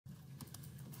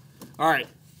All right.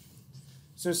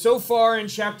 So far in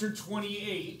chapter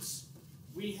 28,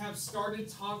 we have started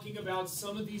talking about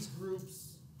some of these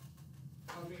groups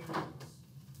of animals.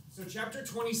 So chapter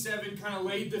 27 kind of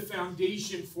laid the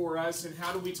foundation for us and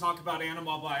how do we talk about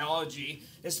animal biology,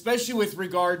 especially with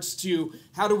regards to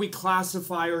how do we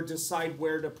classify or decide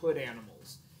where to put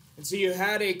animals. And so you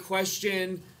had a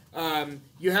question,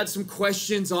 you had some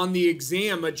questions on the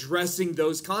exam addressing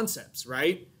those concepts,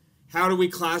 right? How do we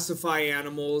classify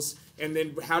animals? And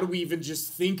then how do we even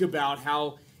just think about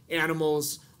how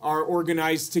animals are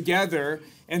organized together?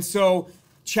 And so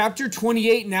chapter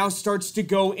 28 now starts to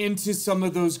go into some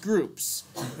of those groups.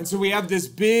 And so we have this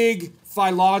big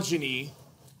phylogeny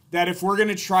that if we're going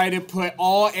to try to put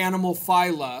all animal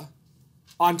phyla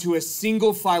onto a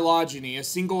single phylogeny, a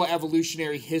single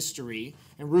evolutionary history,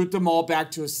 and root them all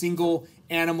back to a single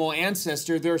animal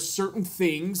ancestor, there are certain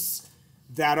things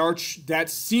that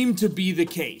seem to be the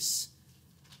case.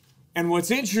 And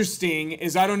what's interesting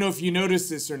is, I don't know if you notice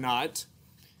this or not,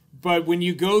 but when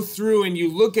you go through and you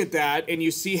look at that and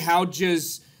you see how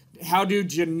do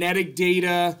genetic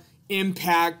data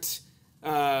impact,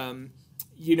 phylogenies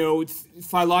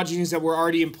that were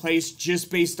already in place just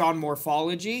based on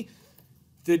morphology,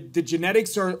 the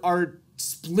genetics are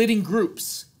splitting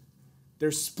groups.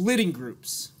 They're splitting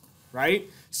groups, right?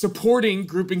 Supporting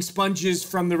grouping sponges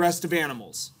from the rest of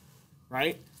animals,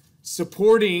 right?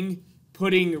 Supporting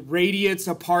putting radioids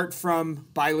apart from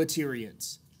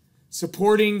bilaterians.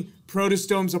 Supporting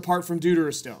protostomes apart from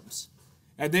deuterostomes.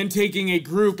 And then taking a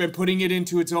group and putting it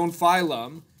into its own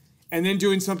phylum, and then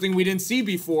doing something we didn't see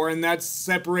before, and that's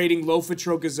separating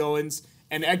Lophotrochozoans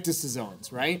and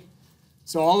Ecdysozoans, right?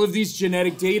 So all of these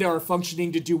genetic data are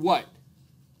functioning to do what?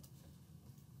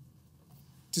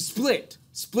 To split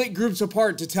groups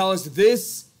apart to tell us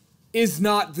this is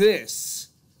not this.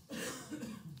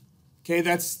 Okay,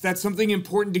 that's something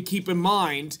important to keep in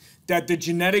mind, that the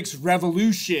genetics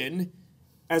revolution,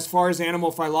 as far as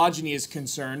animal phylogeny is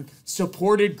concerned,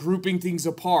 supported grouping things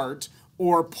apart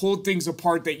or pulled things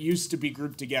apart that used to be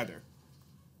grouped together.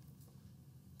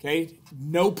 Okay,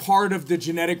 no part of the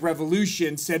genetic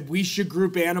revolution said we should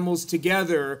group animals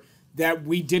together that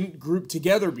we didn't group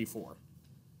together before.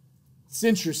 It's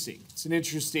interesting. It's an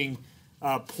interesting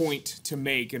point to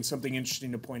make and something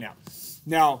interesting to point out.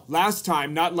 Now, last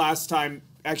time, because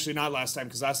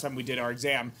last time we did our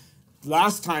exam,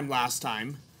 last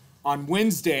time, on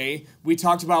Wednesday, we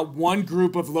talked about one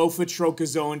group of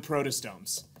Lophotrochozoan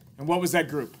protostomes. And what was that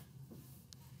group?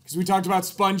 Because we talked about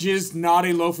sponges, not a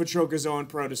Lophotrochozoan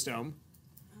protostome.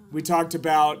 We talked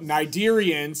about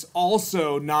cnidarians,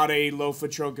 also not a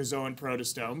Lophotrochozoan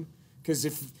protostome. Because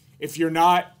if you're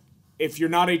not a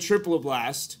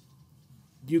triploblast,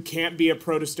 you can't be a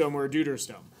protostome or a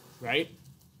deuterostome, right?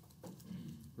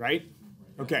 Right?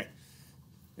 Okay.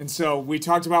 And so we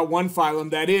talked about one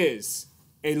phylum that is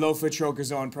a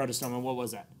Lophotrochozoan protostome. And what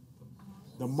was that?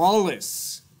 The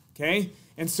mollusks. Okay?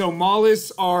 And so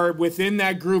mollusks are within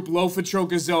that group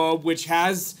Lophotrochozoa, which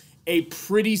has a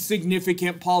pretty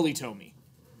significant polytomy,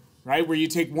 right? Where you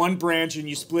take one branch and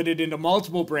you split it into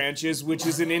multiple branches, which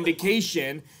is an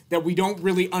indication that we don't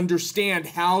really understand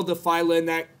how the phyla in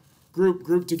that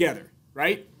group together,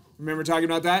 right? Remember talking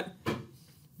about that?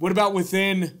 What about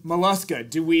within mollusca?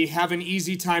 Do we have an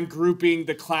easy time grouping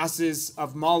the classes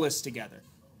of mollusks together?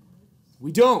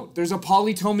 We don't. There's a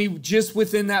polytomy just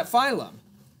within that phylum,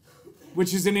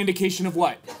 which is an indication of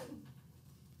what?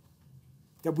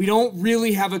 That we don't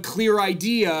really have a clear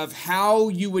idea of how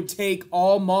you would take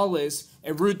all mollusks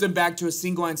and root them back to a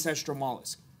single ancestral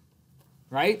mollusk,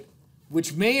 right?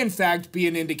 Which may in fact be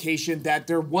an indication that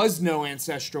there was no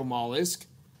ancestral mollusk,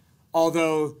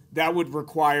 although that would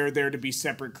require there to be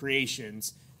separate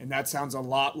creations, and that sounds a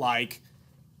lot like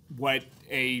what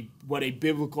a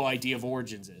biblical idea of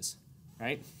origins is,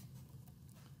 right?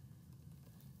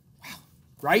 Wow.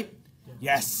 Right?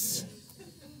 Yes.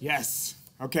 Yes.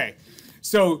 Okay.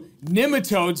 So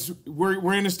nematodes, we're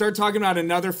going to start talking about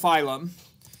another phylum,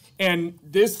 and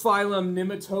this phylum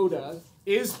Nematoda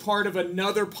is part of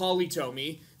another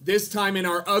polytomy, this time in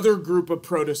our other group of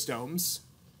protostomes,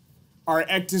 our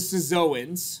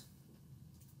Ecdysozoans.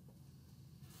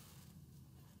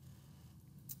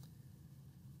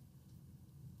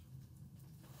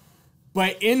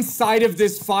 But inside of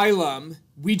this phylum,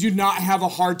 we do not have a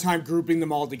hard time grouping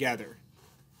them all together.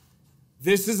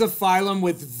 This is a phylum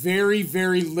with very,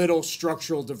 very little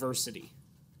structural diversity.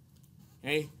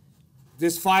 Okay?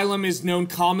 This phylum is known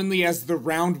commonly as the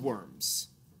roundworms.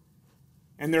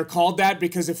 And they're called that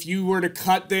because if you were to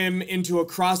cut them into a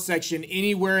cross-section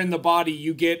anywhere in the body,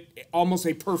 you get almost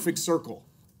a perfect circle.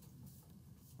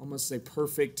 Almost a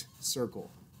perfect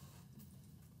circle.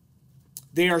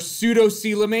 They are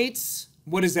pseudocoelomates.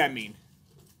 What does that mean?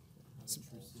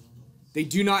 They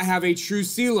do not have a true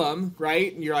coelom,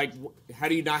 right? And you're like, how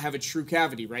do you not have a true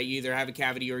cavity, right? You either have a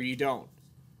cavity or you don't.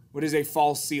 What is a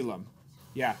false coelom?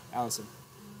 Yeah, Allison.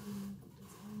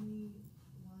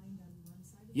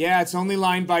 Yeah, it's only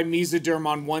lined by mesoderm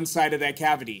on one side of that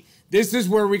cavity. This is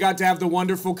where we got to have the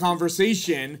wonderful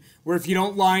conversation where if you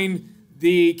don't line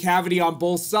the cavity on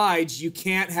both sides, you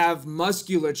can't have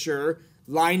musculature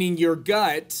lining your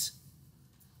gut,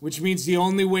 which means the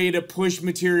only way to push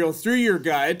material through your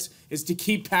gut is to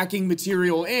keep packing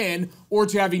material in or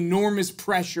to have enormous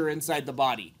pressure inside the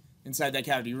body, inside that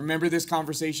cavity. Remember this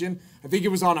conversation? I think it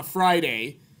was on a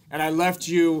Friday, and I left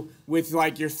you with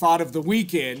like your thought of the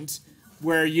weekend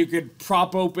where you could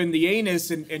prop open the anus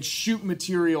and shoot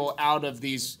material out of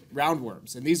these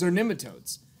roundworms. And these are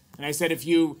nematodes. And I said if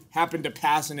you happen to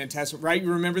pass an intestine, right?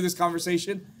 You remember this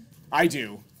conversation? I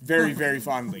do, very, very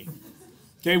fondly.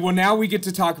 Okay, well now we get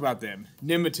to talk about them,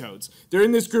 nematodes. They're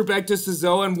in this group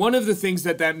Ecdysozoa, and one of the things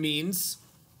that means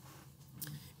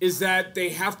is that they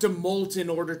have to molt in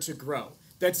order to grow.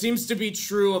 That seems to be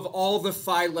true of all the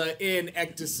phyla in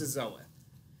Ecdysozoa.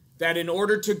 That in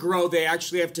order to grow, they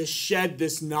actually have to shed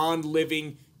this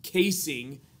non-living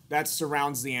casing that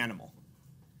surrounds the animal.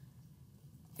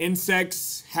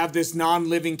 Insects have this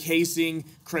non-living casing,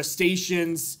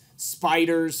 crustaceans,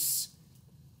 spiders,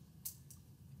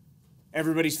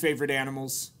 everybody's favorite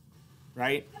animals,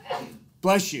 right?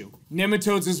 Bless you.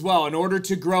 Nematodes as well. In order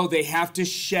to grow, they have to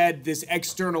shed this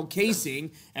external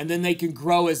casing, and then they can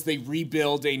grow as they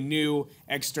rebuild a new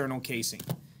external casing,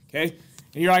 okay?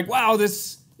 And you're like, wow,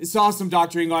 this is awesome,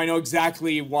 Dr. Ingo. I know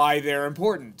exactly why they're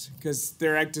important, because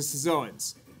they're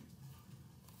ecdysozoans.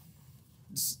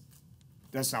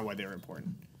 That's not why they're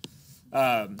important.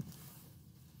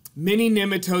 Many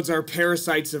nematodes are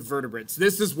parasites of vertebrates.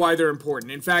 This is why they're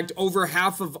important. In fact, over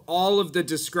half of all of the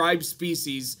described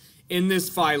species in this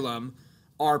phylum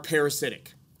are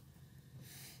parasitic.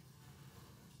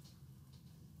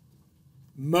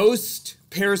 Most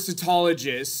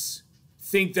parasitologists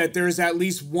think that there's at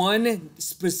least one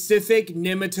specific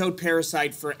nematode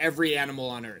parasite for every animal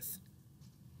on Earth.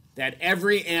 That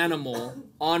every animal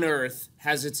on Earth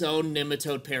has its own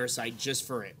nematode parasite just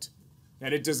for it.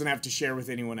 That it doesn't have to share with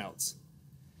anyone else.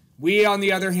 We, on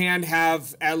the other hand,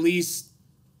 have at least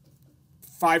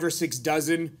 5 or 6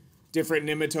 dozen different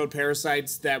nematode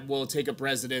parasites that will take up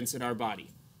residence in our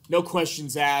body. No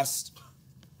questions asked.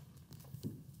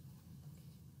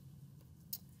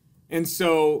 And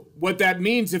so what that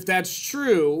means, if that's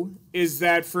true, is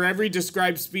that for every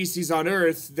described species on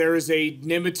Earth, there is a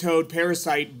nematode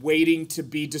parasite waiting to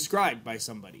be described by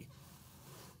somebody.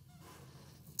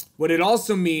 What it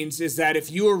also means is that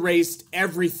if you erased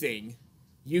everything,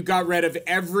 you got rid of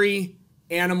every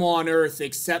animal on Earth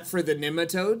except for the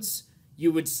nematodes,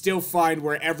 you would still find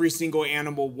where every single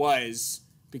animal was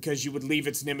because you would leave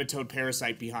its nematode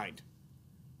parasite behind.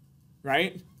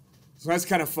 Right? So that's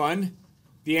kind of fun.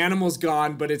 The animal's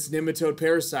gone, but its nematode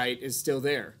parasite is still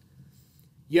there.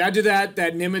 You add to that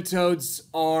nematodes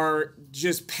are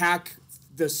just pack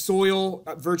the soil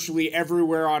virtually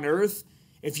everywhere on Earth.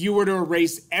 If you were to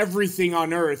erase everything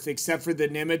on Earth except for the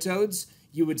nematodes,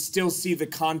 you would still see the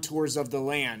contours of the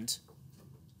land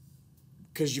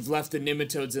because you've left the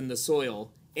nematodes in the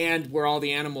soil and where all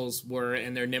the animals were,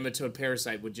 and their nematode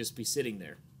parasite would just be sitting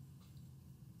there.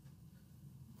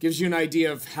 Gives you an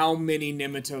idea of how many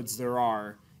nematodes there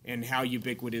are and how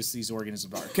ubiquitous these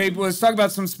organisms are. Okay, well, let's talk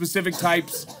about some specific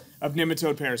types of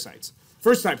nematode parasites.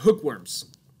 First type, hookworms.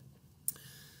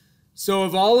 So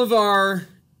of all of our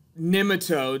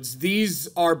nematodes, these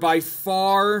are by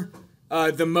far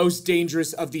the most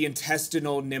dangerous of the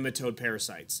intestinal nematode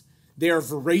parasites. They are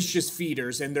voracious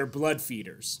feeders and they're blood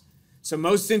feeders. So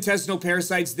most intestinal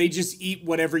parasites, they just eat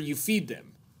whatever you feed them.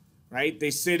 Right?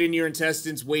 They sit in your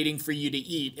intestines waiting for you to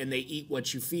eat, and they eat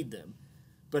what you feed them.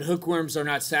 But hookworms are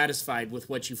not satisfied with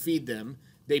what you feed them.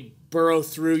 They burrow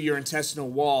through your intestinal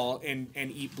wall and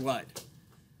eat blood.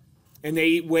 And they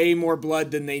eat way more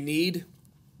blood than they need.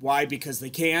 Why? Because they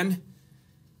can.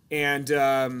 And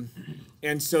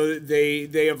so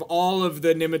they of all of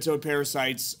the nematode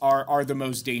parasites are the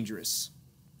most dangerous.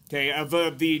 Okay, of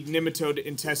the nematode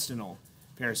intestinal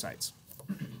parasites.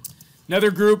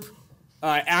 Another group,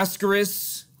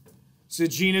 Ascaris. It's a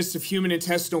genus of human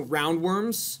intestinal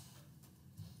roundworms.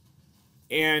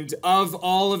 And of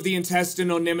all of the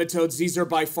intestinal nematodes, these are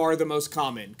by far the most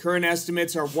common. Current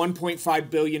estimates are 1.5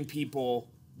 billion people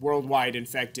worldwide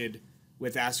infected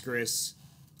with Ascaris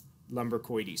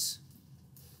lumbricoides.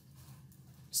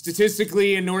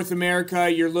 Statistically, in North America,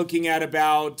 you're looking at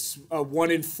about a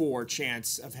 1 in 4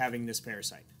 chance of having this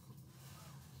parasite.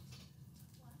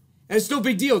 It's still a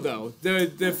big deal, though.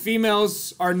 The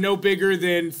females are no bigger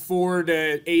than 4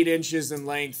 to 8 inches in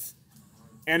length,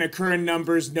 and occur in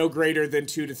numbers no greater than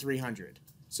 2 to 300.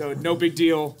 So no big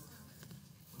deal.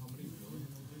 How many billion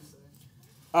did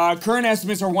you say? Current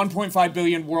estimates are 1.5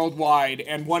 billion worldwide,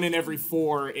 and 1 in every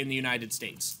 4 in the United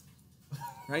States.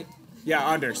 Right? Yeah,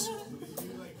 Anders.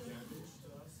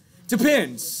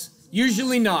 Depends.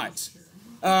 Usually not.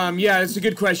 Yeah, that's a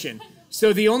good question.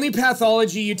 So the only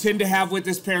pathology you tend to have with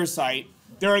this parasite,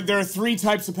 there are 3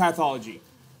 types of pathology.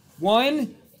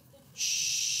 One,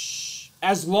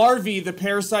 as larvae, the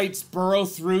parasites burrow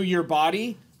through your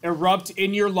body, erupt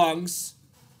in your lungs,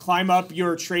 climb up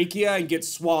your trachea, and get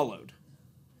swallowed.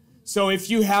 So if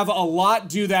you have a lot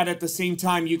do that at the same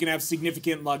time, you can have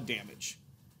significant lung damage.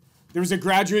 There was a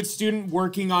graduate student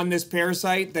working on this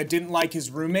parasite that didn't like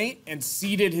his roommate and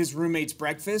seeded his roommate's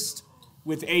breakfast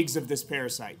with eggs of this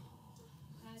parasite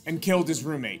and killed his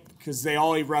roommate because they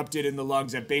all erupted in the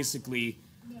lungs at basically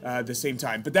the same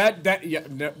time. But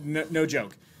no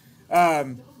joke.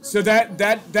 So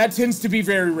that tends to be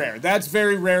very rare. That's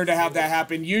very rare to have that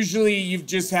happen. Usually you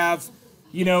just have,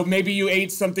 maybe you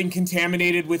ate something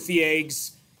contaminated with the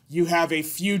eggs. You have a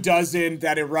few dozen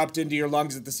that erupt into your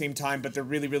lungs at the same time, but they're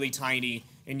really, really tiny,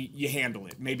 and you handle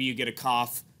it. Maybe you get a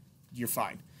cough, you're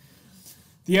fine.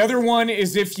 The other one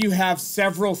is if you have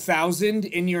several thousand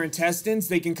in your intestines,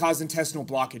 they can cause intestinal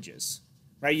blockages,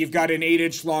 right? You've got an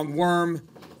 8-inch long worm,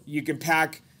 you can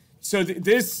pack. So I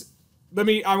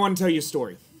want to tell you a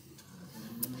story.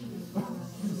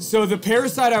 So the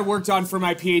parasite I worked on for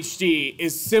my PhD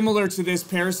is similar to this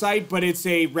parasite, but it's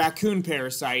a raccoon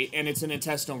parasite, and it's an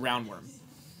intestinal roundworm.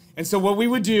 And so what we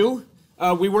would do,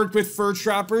 we worked with fur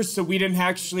trappers, so we didn't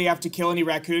actually have to kill any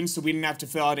raccoons, so we didn't have to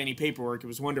fill out any paperwork. It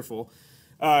was wonderful.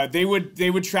 They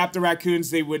would trap the raccoons,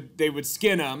 they would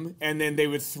skin them, and then they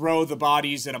would throw the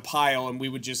bodies in a pile, and we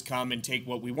would just come and take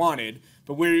what we wanted.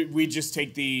 But we just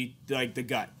take the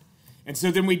gut. And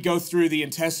so then we'd go through the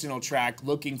intestinal tract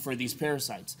looking for these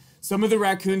parasites. Some of the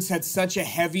raccoons had such a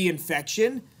heavy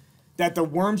infection that the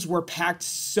worms were packed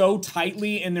so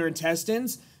tightly in their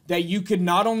intestines that you could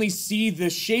not only see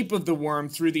the shape of the worm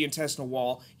through the intestinal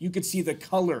wall, you could see the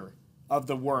color of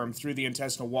the worm through the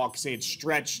intestinal wall because they had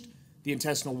stretched the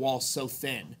intestinal wall so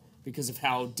thin because of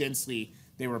how densely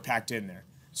they were packed in there.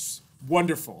 It's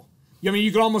wonderful. I mean,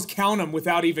 you could almost count them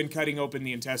without even cutting open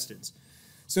the intestines.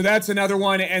 So that's another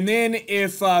one. And then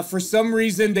if for some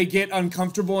reason they get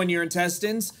uncomfortable in your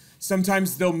intestines,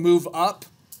 sometimes they'll move up,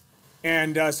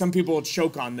 and some people will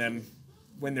choke on them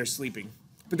when they're sleeping.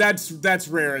 But that's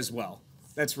rare as well.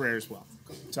 That's rare as well.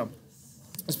 So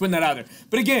let's put that out there.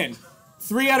 But again,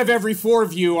 3 out of every 4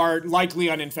 of you are likely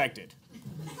uninfected.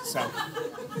 So,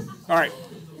 all right.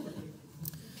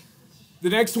 The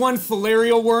next one,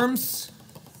 filarial worms.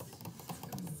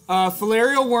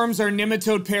 Filarial worms are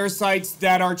nematode parasites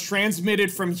that are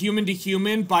transmitted from human to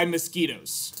human by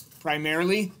mosquitoes,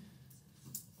 primarily.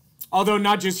 Although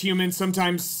not just humans,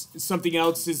 sometimes something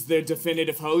else is the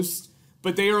definitive host.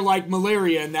 But they are like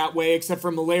malaria in that way, except for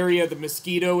malaria, the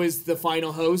mosquito is the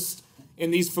final host.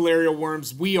 In these filarial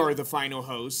worms, we are the final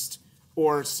host,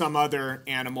 or some other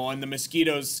animal, and the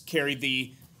mosquitoes carry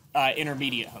the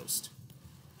intermediate host.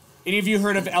 Any of you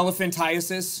heard of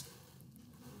elephantiasis?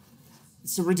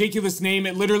 It's a ridiculous name.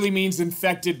 It literally means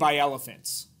infected by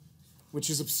elephants, which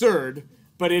is absurd,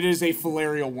 but it is a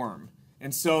filarial worm.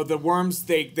 And so the worms,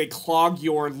 they clog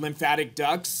your lymphatic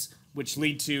ducts, which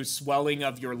lead to swelling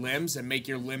of your limbs and make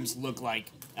your limbs look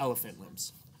like elephant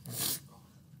limbs.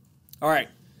 All right.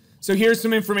 So here's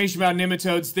some information about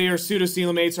nematodes. They are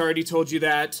pseudocoelomates, I already told you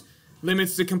that.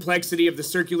 Limits the complexity of the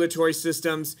circulatory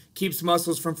systems, keeps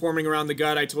muscles from forming around the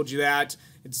gut, I told you that.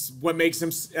 It's what makes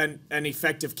them an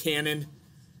effective cannon.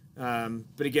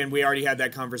 But again, we already had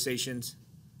that conversation.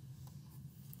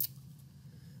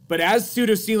 But as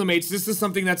pseudocoelomates, this is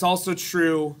something that's also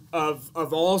true of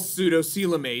all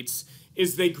pseudocoelomates,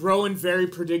 is they grow in very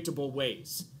predictable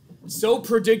ways. So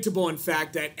predictable, in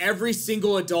fact, that every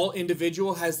single adult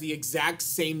individual has the exact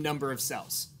same number of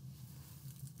cells.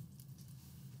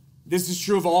 This is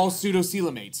true of all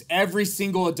pseudocoelomates. Every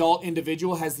single adult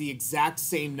individual has the exact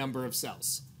same number of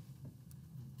cells.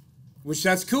 Which,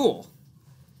 that's cool.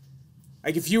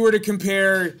 Like, if you were to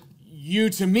compare you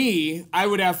to me, I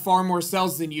would have far more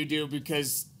cells than you do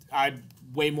because I'm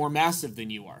way more massive than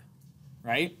you are,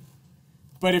 right?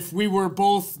 But if we were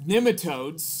both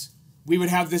nematodes, we would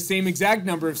have the same exact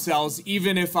number of cells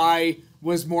even if I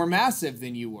was more massive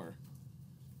than you were.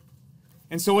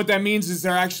 And so what that means is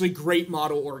they're actually great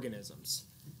model organisms.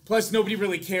 Plus, nobody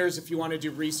really cares if you want to do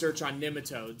research on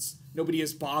nematodes. Nobody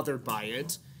is bothered by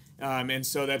it. And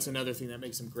so that's another thing that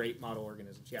makes them great model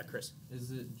organisms. Yeah, Chris.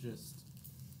 Is it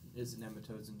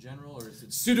nematodes in general, or is it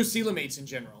Pseudocoelomates in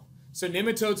general? So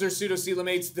nematodes are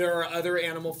pseudocoelomates. There are other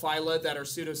animal phyla that are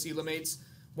pseudocoelomates.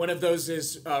 One of those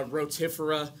is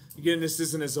Rotifera. Again, this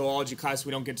isn't a zoology class.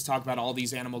 We don't get to talk about all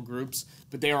these animal groups,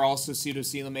 but they are also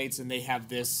pseudocoelomates, and they have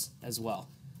this as well.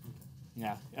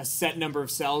 Yeah, a set number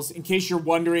of cells. In case you're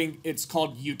wondering, it's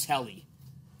called eutely.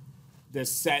 The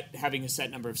set having a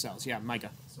set number of cells. Yeah,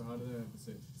 Micah. So how do they have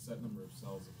the set number of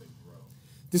cells if they grow?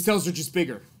 The cells are just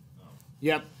bigger. Oh.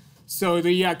 Yep. So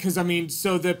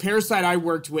so the parasite I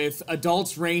worked with,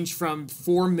 adults range from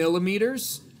 4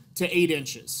 millimeters to 8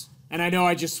 inches. And I know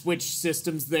I just switched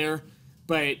systems there,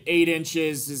 but 8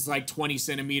 inches is like 20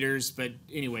 centimeters. But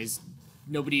anyways,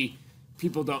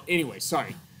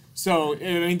 sorry. So, I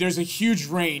mean, there's a huge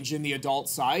range in the adult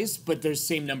size, but there's the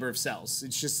same number of cells.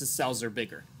 It's just the cells are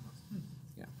bigger.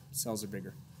 Yeah, cells are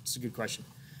bigger. It's a good question.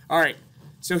 All right.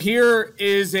 So here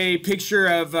is a picture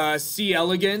of C.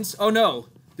 elegans. Oh, no.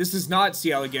 This is not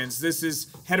C. elegans. This is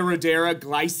Heterodera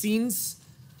glycines,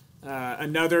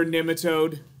 another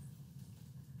nematode.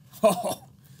 Oh,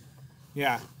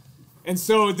 yeah. And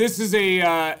so this is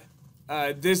a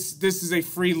this is a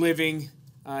free living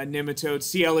nematode.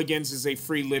 C. elegans is a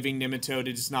free living nematode.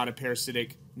 It is not a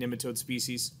parasitic nematode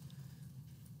species.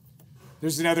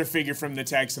 There's another figure from the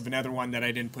text of another one that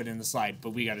I didn't put in the slide,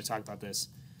 but we got to talk about this.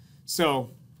 So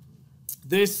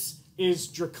this is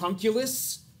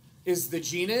Dracunculus, is the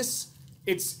genus.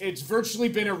 It's virtually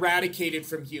been eradicated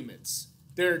from humans.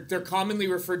 They're commonly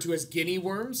referred to as guinea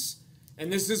worms,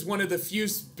 and this is one of the few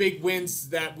big wins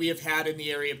that we have had in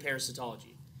the area of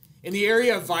parasitology. In the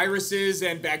area of viruses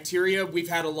and bacteria, we've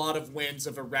had a lot of wins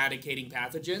of eradicating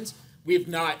pathogens. We have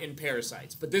not in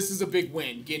parasites, but this is a big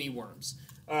win, guinea worms.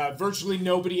 Virtually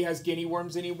nobody has guinea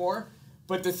worms anymore,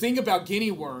 but the thing about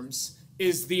guinea worms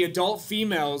is the adult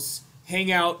females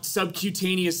hang out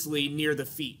subcutaneously near the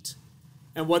feet.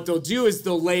 And what they'll do is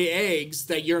they'll lay eggs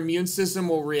that your immune system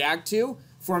will react to,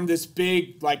 form this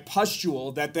big like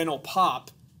pustule that then will pop,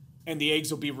 and the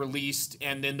eggs will be released,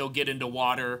 and then they'll get into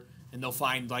water, and they'll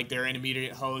find like their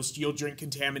intermediate host. You'll drink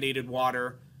contaminated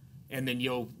water, and then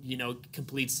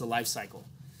completes the life cycle.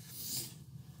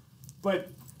 But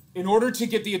in order to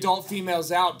get the adult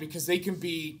females out, because they can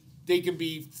be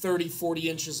 30, 40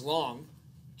 inches long,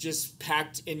 just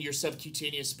packed in your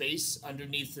subcutaneous space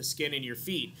underneath the skin in your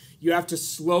feet, you have to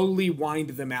slowly wind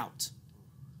them out,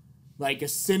 like a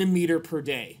centimeter per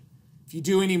day. If you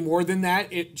do any more than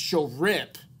that, she'll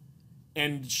rip,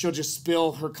 and she'll just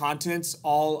spill her contents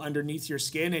all underneath your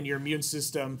skin, and your immune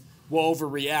system will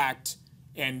overreact,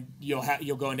 and you'll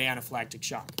go into anaphylactic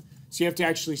shock. So you have to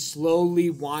actually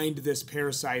slowly wind this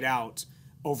parasite out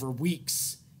over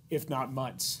weeks, if not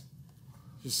months.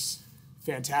 Just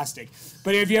fantastic.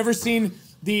 But have you ever seen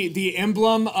the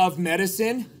emblem of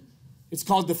medicine? It's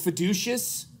called the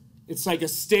fiducius. It's like a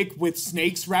stick with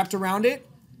snakes wrapped around it.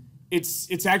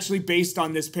 It's actually based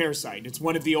on this parasite. It's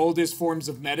one of the oldest forms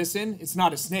of medicine. It's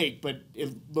not a snake, but it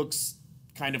looks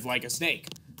kind of like a snake,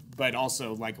 but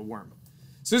also like a worm.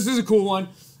 So this is a cool one.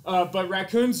 But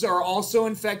raccoons are also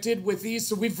infected with these.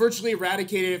 So we've virtually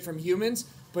eradicated it from humans,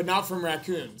 but not from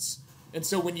raccoons. And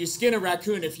so when you skin a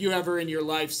raccoon, if you ever in your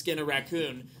life skin a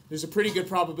raccoon, there's a pretty good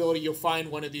probability you'll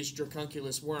find one of these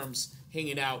Dracunculus worms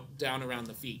hanging out down around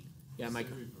the feet. Yeah, Mike.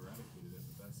 We've eradicated it,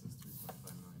 but that says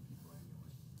 3.5 million people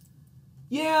annually.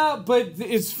 Yeah, but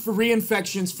it's for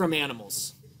reinfections from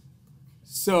animals.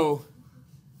 So,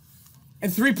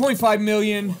 and 3.5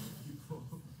 million,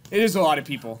 it is a lot of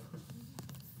people.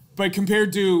 But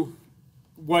compared to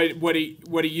what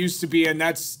it used to be, and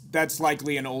that's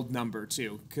likely an old number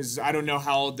too, because I don't know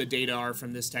how old the data are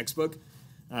from this textbook.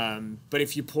 But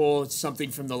if you pull something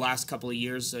from the last couple of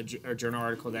years, a journal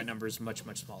article, that number is much,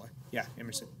 much smaller. Yeah,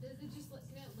 Emerson. Does it just can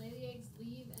it lay the eggs,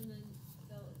 leave, and then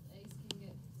the eggs can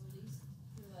get released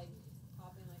through like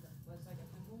popping like what's like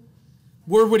a pimple?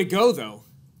 Where would it go though?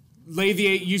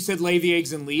 You said lay the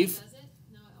eggs and leave? Does it?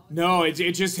 No, No,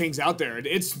 it just hangs out there.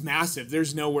 It's massive.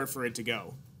 There's nowhere for it to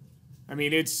go. I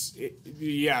mean,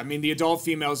 the adult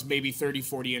female is maybe 30,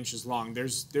 40 inches long.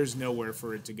 There's nowhere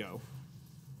for it to go.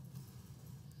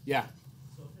 Yeah.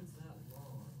 So if it's that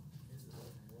long, is it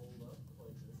like rolled up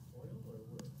like a coil, or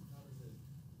what? How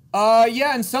does it?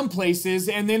 Yeah, in some places,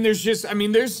 and then there's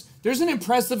an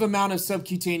impressive amount of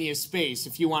subcutaneous space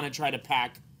if you want to try to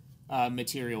pack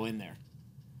material in there.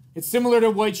 It's similar to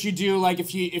what you do, like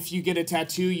if you get a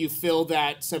tattoo, you fill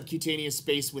that subcutaneous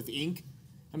space with ink.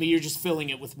 I mean, you're just filling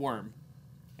it with worm.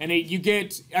 And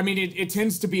it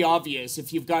tends to be obvious.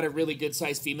 If you've got a really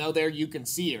good-sized female there, you can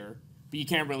see her, but you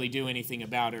can't really do anything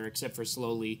about her except for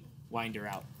slowly wind her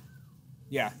out.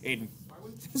 Yeah, Aiden. Why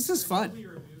would This is fun. surgically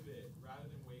remove it rather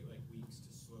than wait like weeks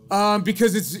to slowly?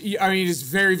 Because it's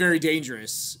very, very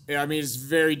dangerous. I mean, it's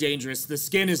very dangerous. The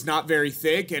skin is not very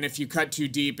thick, and if you cut too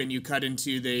deep and you cut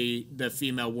into the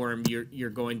female worm, you're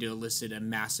going to elicit a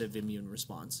massive immune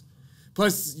response.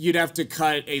 Plus, you'd have to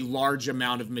cut a large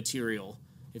amount of material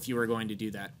if you were going to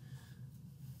do that.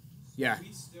 Yeah.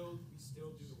 We still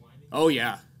do the winding. Oh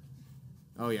yeah.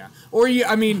 Oh yeah. Or you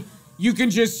can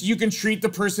treat the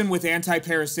person with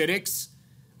antiparasitics.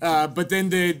 But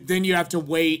then you have to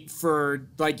wait for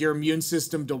like your immune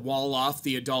system to wall off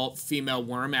the adult female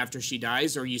worm after she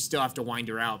dies, or you still have to wind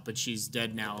her out, but she's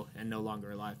dead now and no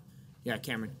longer alive. Yeah,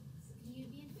 Cameron. Can you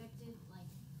be infected like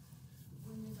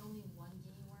when there's only one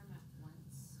guinea worm at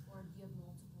once, or do you have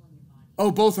multiple in your body?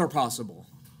 Oh, both are possible.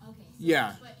 Okay. So,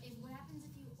 Yeah. But what happens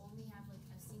if you only have like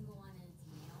a single one and it's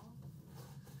male?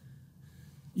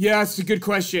 Yeah, it's a good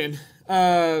question.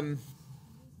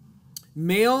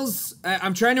 Males,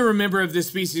 I'm trying to remember of this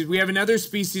species. We have another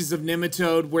species of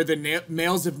nematode where the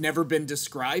males have never been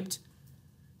described.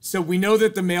 So we know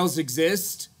that the males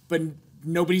exist, but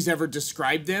nobody's ever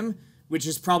described them, which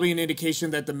is probably an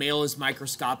indication that the male is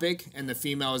microscopic and the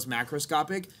female is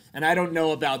macroscopic. And I don't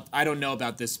know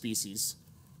about this species.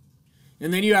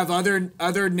 And then you have other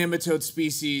nematode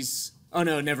species. Oh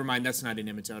no, never mind. That's not a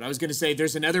nematode. I was going to say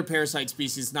there's another parasite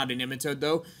species, not a nematode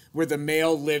though, where the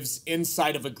male lives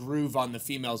inside of a groove on the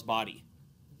female's body.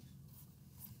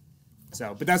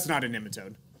 So, but that's not a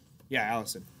nematode. Yeah,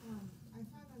 Allison. I found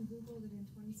on Google that in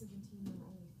 2017 there were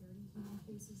only 30 human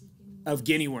cases of guinea worms. Of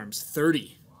guinea worms,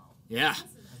 30. Yeah.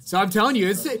 So I'm telling you,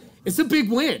 it's a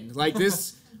big win. Like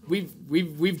this,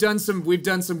 we've done some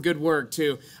good work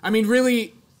too. I mean,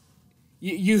 really.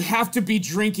 You have to be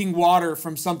drinking water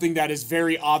from something that is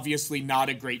very obviously not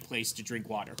a great place to drink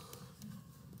water.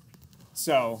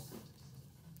 So,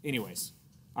 anyways.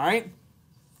 All right?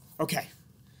 Okay.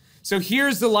 So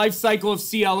here's the life cycle of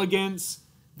C. elegans.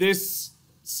 This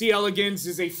C. elegans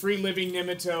is a free-living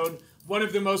nematode, one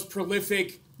of the most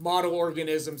prolific model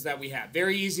organisms that we have.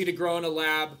 Very easy to grow in a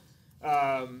lab.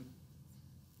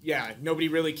 Yeah, nobody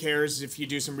really cares if you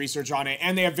do some research on it.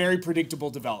 And they have very predictable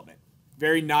development.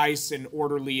 Very nice and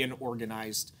orderly and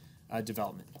organized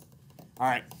development. All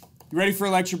right, you ready for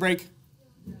a lecture break?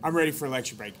 I'm ready for a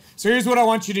lecture break. So here's what I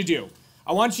want you to do.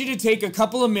 I want you to take a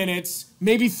couple of minutes,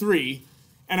 maybe 3,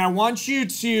 and I want you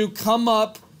to come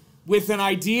up with an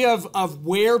idea of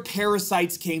where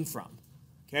parasites came from,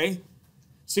 okay?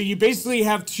 So you basically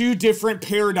have 2 different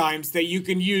paradigms that you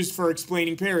can use for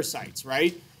explaining parasites,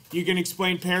 right? You can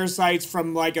explain parasites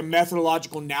from like a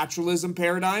methodological naturalism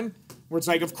paradigm, where it's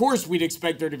like, of course we'd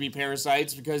expect there to be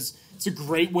parasites because it's a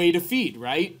great way to feed,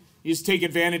 right? You just take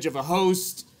advantage of a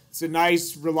host. It's a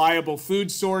nice, reliable food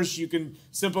source. You can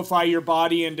simplify your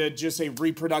body into just a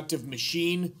reproductive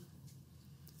machine.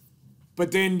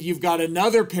 But then you've got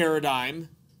another paradigm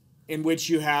in which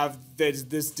you have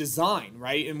this design,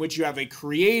 right? In which you have a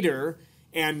creator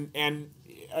and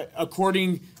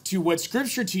according to what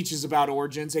Scripture teaches about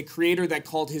origins, a creator that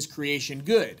called his creation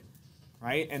good,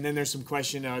 right? And then there's some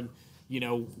question on,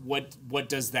 what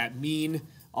does that mean?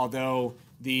 Although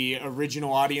the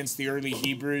original audience, the early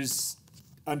Hebrews,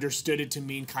 understood it to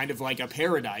mean kind of like a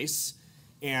paradise.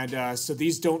 And so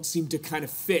these don't seem to kind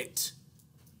of fit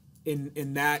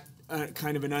in that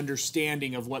kind of an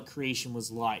understanding of what creation was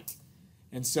like.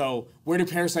 And so where do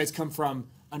parasites come from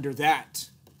under that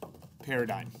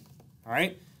paradigm? All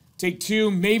right? Take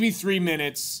 2, maybe 3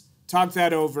 minutes. Talk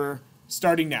that over,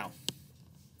 starting now.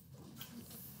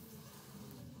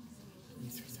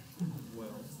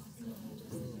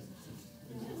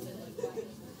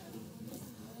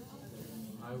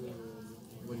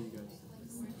 What do you guys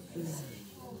think?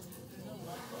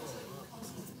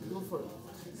 Go for it.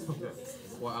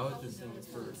 Well, I was just thinking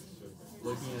first,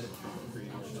 looking at it from a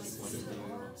creation point of view,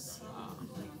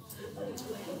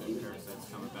 when parasites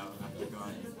come about after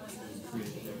God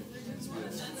created everything as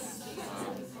good.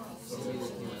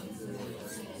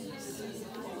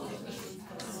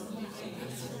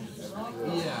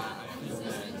 Yeah, I think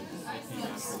that they came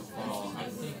after the fall. I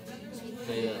think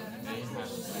they may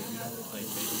have, like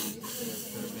maybe there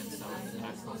could have been some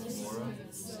natural flora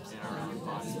in our own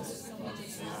bodies.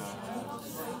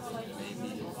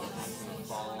 Maybe after the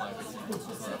fall, everything was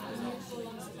corrupted.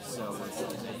 So what's the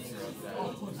nature of that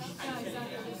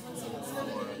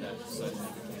flora that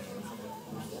suddenly became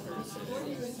parasitic?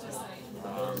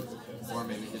 Or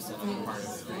maybe just another part of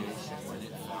creation when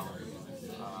it fell.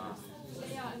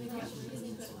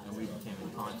 And we came in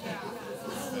contact with it.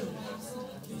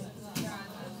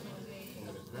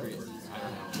 I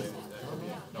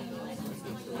don't know.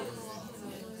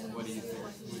 What do you think?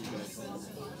 What do you guys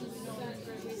think?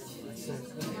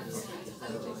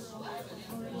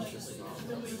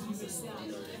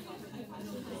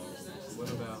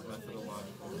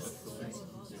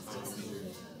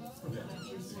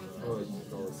 Oh, you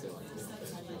can always say like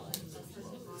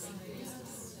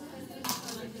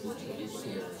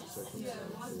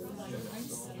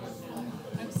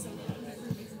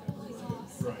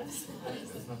Right.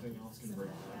 There's nothing else can break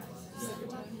that.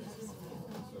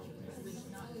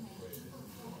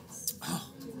 I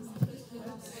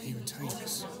didn't even tell you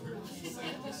this.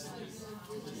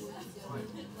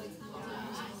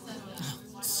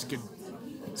 This is good.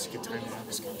 It's a good time to have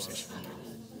this conversation.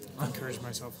 I'll encourage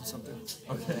myself with something.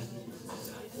 okay.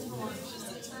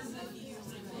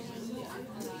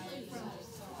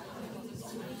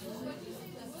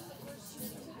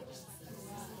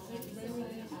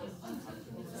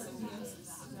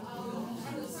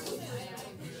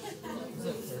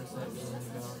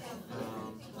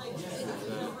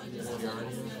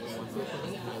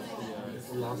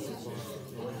 Lost the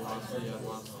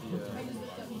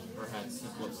or had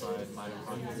simplified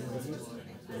mitochondria.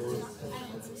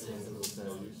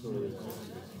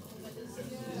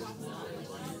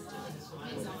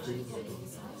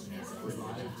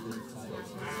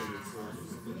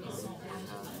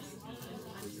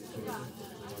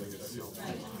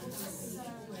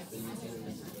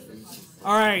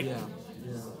 All right. Yeah.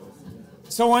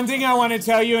 So one thing I want to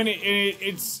tell you, and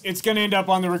it's going to end up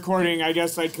on the recording. I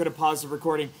guess I could have paused the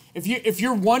recording. If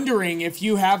you're wondering if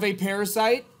you have a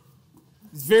parasite,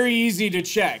 it's very easy to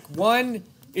check. One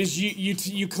is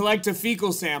you collect a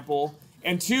fecal sample,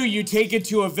 and two, you take it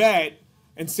to a vet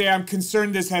and say, I'm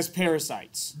concerned this has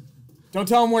parasites. Don't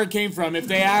tell them where it came from. If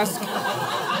they ask,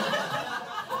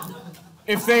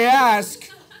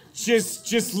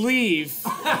 just leave.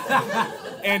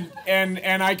 And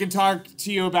I can talk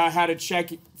to you about how to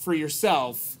check for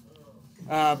yourself.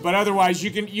 But otherwise,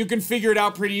 you can figure it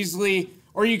out pretty easily,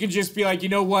 or you can just be like, you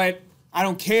know what, I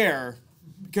don't care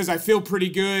because I feel pretty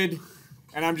good,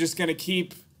 and I'm just gonna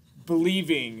keep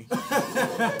believing.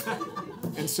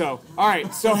 And so, all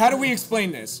right. So how do we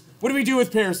explain this? What do we do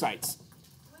with parasites?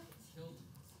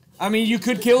 I mean, you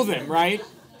could kill them, right?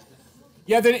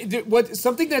 Yeah,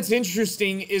 something that's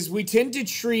interesting is we tend to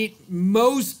treat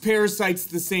most parasites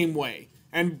the same way.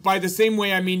 And by the same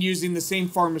way, I mean using the same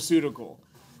pharmaceutical.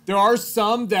 There are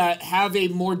some that have a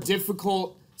more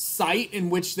difficult site in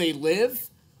which they live,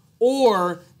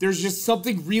 or there's just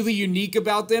something really unique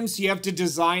about them, so you have to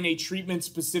design a treatment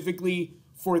specifically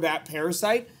for that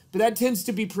parasite. But that tends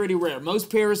to be pretty rare. Most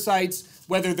parasites,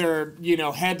 whether they're,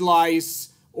 head lice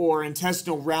or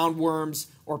intestinal roundworms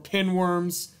or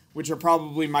pinworms, which are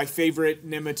probably my favorite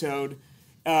nematode.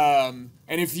 And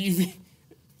if you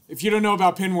don't know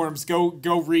about pinworms,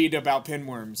 go read about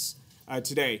pinworms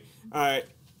today.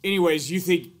 Anyways, you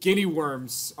think guinea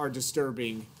worms are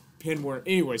disturbing. Pinworm.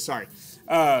 Anyway, sorry.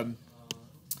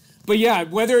 But yeah,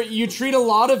 whether you treat a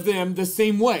lot of them the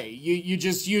same way, you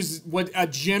just use a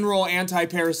general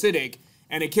anti-parasitic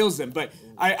and it kills them. But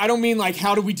I don't mean like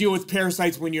how do we deal with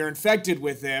parasites when you're infected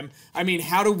with them. I mean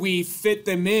how do we fit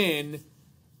them in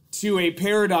to a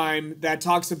paradigm that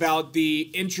talks about the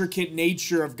intricate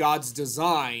nature of God's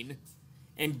design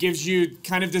and gives you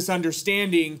kind of this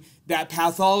understanding that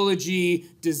pathology,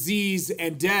 disease,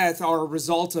 and death are a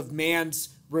result of man's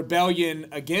rebellion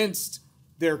against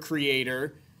their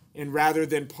creator and rather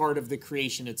than part of the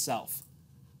creation itself.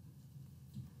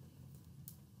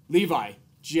 Levi,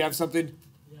 do you have something?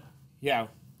 Yeah. Yeah.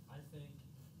 I think,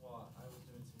 well, I was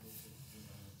doing some research too,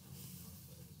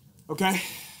 but Okay. to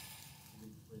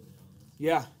be completely honest.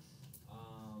 Yeah.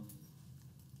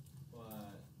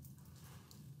 But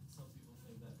some people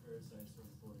think that parasites are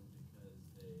important because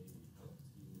they help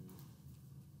to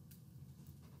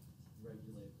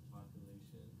regulate the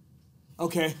population.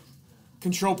 Okay.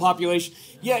 Control population.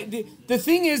 Yeah, the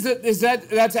thing is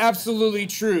that's absolutely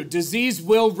true. Disease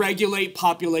will regulate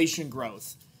population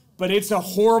growth, but it's a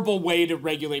horrible way to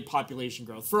regulate population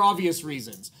growth for obvious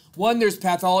reasons. One, there's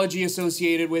pathology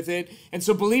associated with it, and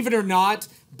so believe it or not,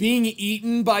 being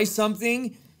eaten by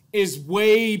something is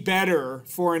way better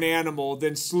for an animal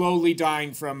than slowly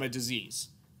dying from a disease.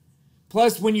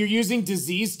 Plus, when you're using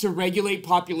disease to regulate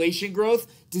population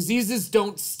growth, diseases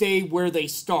don't stay where they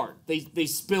start. They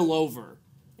spill over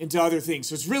into other things.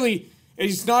 So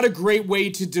it's not a great way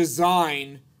to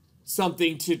design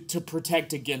something to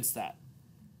protect against that.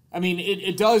 I mean,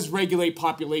 it does regulate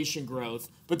population growth,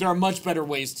 but there are much better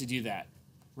ways to do that,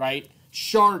 right?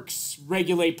 Sharks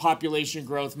regulate population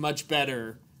growth much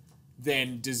better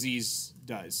than disease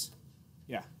does.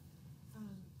 Yeah.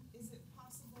 Is it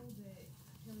possible that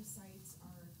parasites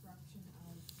are a corruption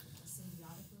of a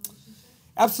symbiotic relationship?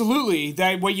 Absolutely.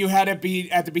 That what you had at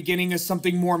the beginning is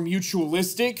something more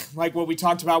mutualistic, like what we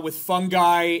talked about with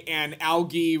fungi and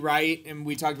algae, right? And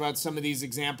we talked about some of these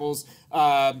examples,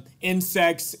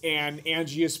 insects and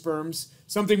angiosperms,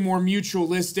 something more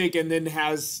mutualistic and then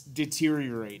has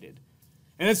deteriorated.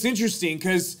 And that's interesting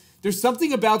because there's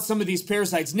something about some of these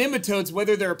parasites. Nematodes,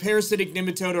 whether they're a parasitic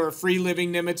nematode or a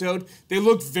free-living nematode, they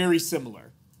look very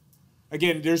similar.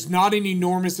 Again, there's not an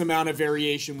enormous amount of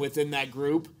variation within that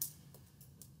group.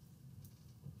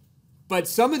 But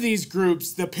some of these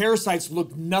groups, the parasites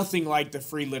look nothing like the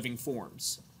free-living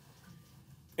forms.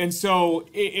 And so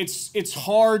it's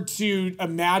hard to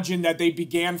imagine that they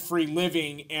began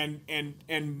free-living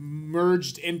and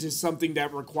merged into something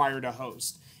that required a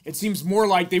host. It seems more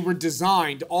like they were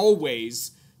designed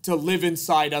always to live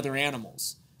inside other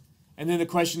animals. And then the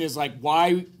question is like,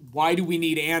 why do we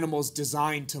need animals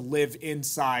designed to live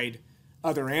inside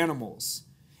other animals?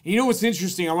 And you know what's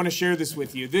interesting? I want to share this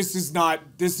with you. This is not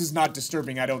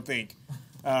disturbing, I don't think.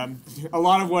 A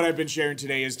lot of what I've been sharing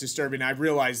today is disturbing. I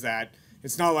realize that.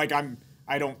 It's not like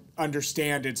I don't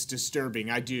understand it's disturbing.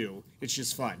 I do. It's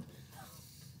just fun.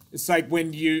 It's like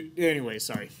when you... Anyway,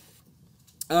 sorry.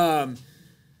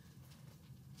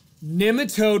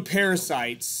 Nematode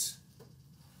parasites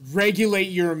regulate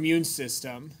your immune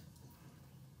system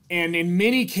and in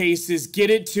many cases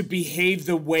get it to behave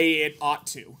the way it ought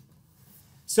to.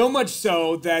 So much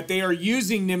so that they are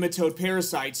using nematode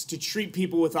parasites to treat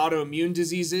people with autoimmune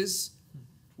diseases,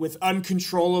 with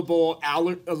uncontrollable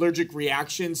allergic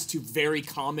reactions to very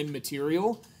common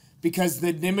material, because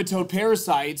the nematode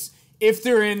parasites, if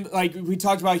they're in, like we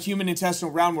talked about human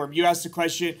intestinal roundworm, you asked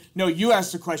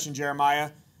the question,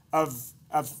 Jeremiah, of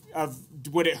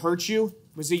would it hurt you?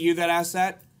 Was it you that asked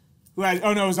that?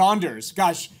 Oh no, it was Anders.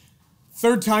 Gosh,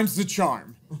 third time's the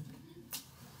charm.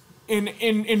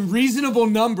 In reasonable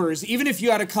numbers, even if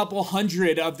you had a couple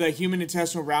hundred of the human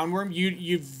intestinal roundworm,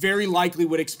 you very likely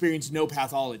would experience no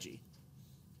pathology.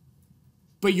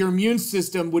 But your immune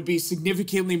system would be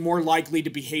significantly more likely to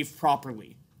behave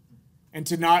properly and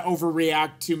to not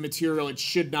overreact to material it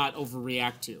should not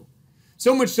overreact to.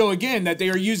 So much so, again, that they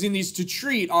are using these to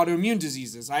treat autoimmune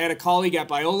diseases. I had a colleague at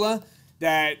Biola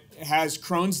that has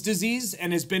Crohn's disease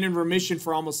and has been in remission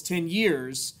for almost 10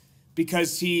 years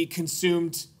because he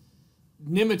consumed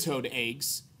nematode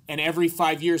eggs and every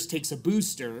 5 years takes a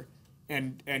booster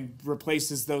and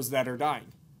replaces those that are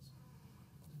dying.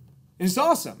 And it's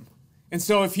awesome. And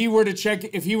so if he were to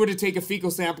take a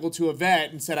fecal sample to a vet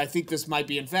and said, I think this might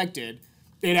be infected,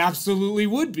 it absolutely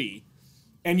would be.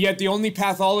 And yet the only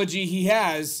pathology he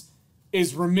has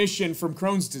is remission from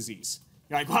Crohn's disease.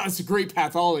 You're like, wow, that's a great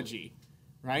pathology,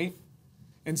 right?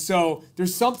 And so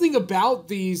there's something about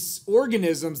these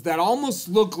organisms that almost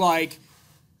look like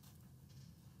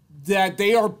that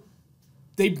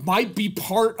they might be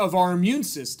part of our immune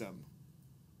system.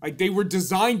 Like they were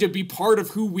designed to be part of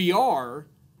who we are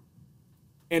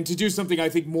and to do something, I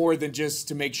think, more than just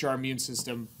to make sure our immune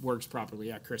system works properly.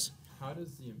 Yeah, Chris. How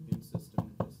does the immune system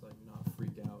just like not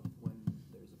freak out when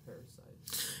there's a parasite?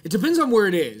 It depends on where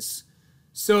it is.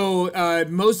 So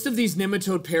most of these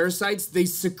nematode parasites, they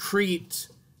secrete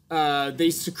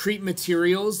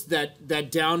materials that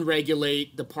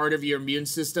downregulate the part of your immune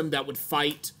system that would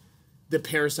fight the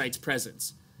parasite's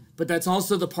presence. But that's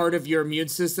also the part of your immune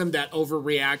system that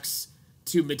overreacts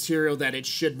to material that it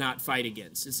should not fight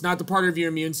against. It's not the part of your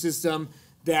immune system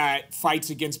that fights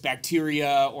against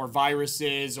bacteria or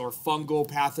viruses or fungal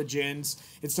pathogens.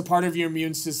 It's the part of your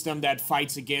immune system that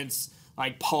fights against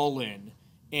like pollen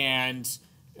and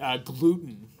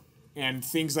gluten and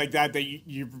things like that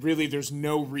you really, there's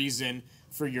no reason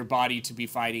for your body to be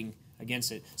fighting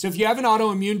against it. So if you have an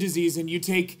autoimmune disease and you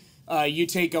take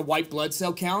a white blood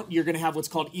cell count, you're going to have what's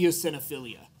called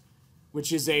eosinophilia,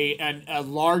 which is a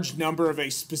large number of a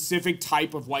specific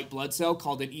type of white blood cell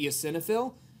called an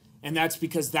eosinophil. And that's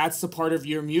because that's the part of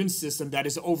your immune system that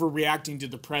is overreacting to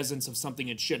the presence of something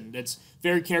it shouldn't. That's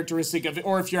very characteristic of it.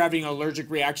 Or if you're having an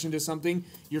allergic reaction to something,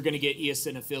 you're going to get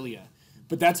eosinophilia.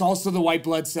 But that's also the white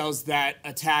blood cells that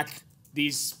attack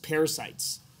these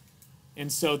parasites.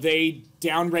 And so they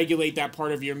downregulate that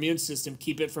part of your immune system,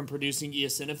 keep it from producing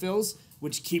eosinophils,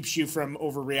 which keeps you from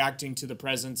overreacting to the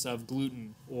presence of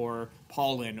gluten or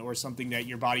pollen or something that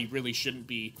your body really shouldn't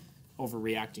be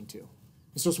overreacting to.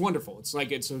 So it's wonderful. It's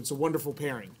like it's a wonderful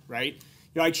pairing, right?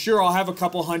 You're like, sure, I'll have a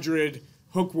couple hundred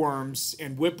hookworms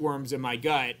and whipworms in my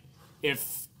gut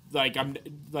if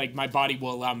my body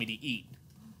will allow me to eat.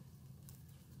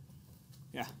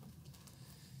 Yeah.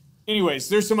 Anyways,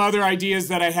 there's some other ideas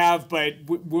that I have, but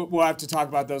we'll have to talk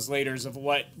about those later.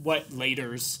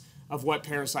 of what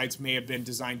parasites may have been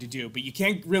designed to do. But you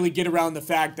can't really get around the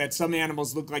fact that some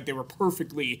animals look like they were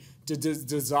perfectly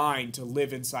designed to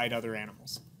live inside other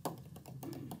animals,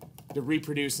 to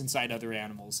reproduce inside other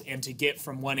animals, and to get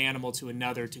from one animal to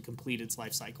another to complete its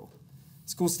life cycle.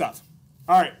 It's cool stuff.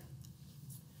 All right.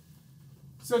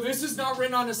 So this is not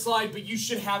written on a slide, but you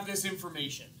should have this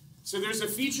information. So there's a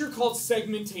feature called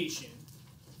segmentation,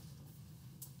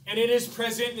 and it is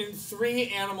present in 3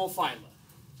 animal phyla.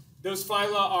 Those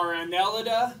phyla are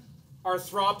Annelida,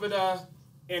 Arthropoda,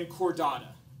 and Chordata,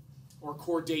 or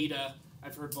Chordata.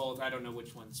 I've heard both. I don't know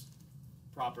which one's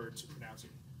proper to pronounce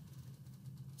it.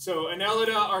 So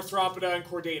Annelida, Arthropoda, and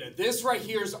Chordata. This right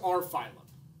here is our phylum.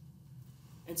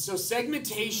 And so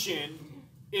segmentation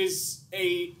is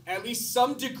at least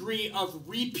some degree of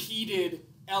repeated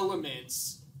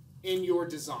elements in your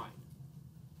design.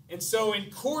 And so in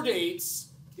chordates,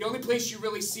 the only place you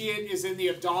really see it is in the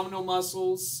abdominal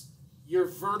muscles, your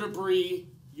vertebrae,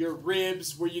 your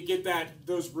ribs, where you get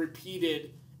those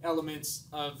repeated elements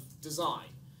of design.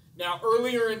 Now,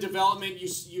 earlier in development, you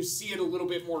see it a little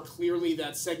bit more clearly,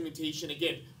 that segmentation,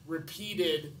 again,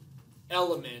 repeated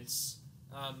elements,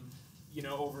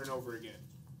 over and over again.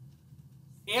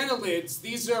 Annelids,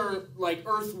 these are like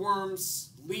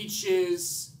earthworms,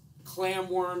 leeches,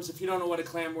 clamworms. If you don't know what a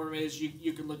clamworm is,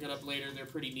 you can look it up later. They're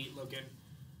pretty neat looking.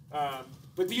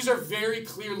 But these are very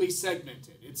clearly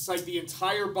segmented. It's like the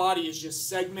entire body is just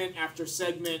segment after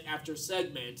segment after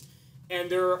segment, and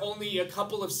there are only a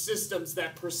couple of systems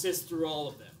that persist through all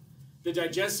of them. The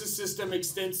digestive system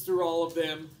extends through all of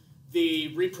them,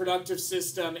 the reproductive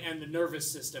system and the nervous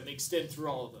system extend through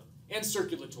all of them, and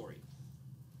circulatory.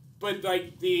 But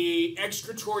like the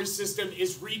excretory system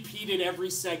is repeated every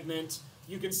segment.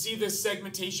 You can see this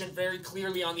segmentation very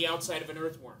clearly on the outside of an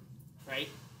earthworm, right?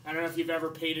 I don't know if you've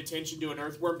ever paid attention to an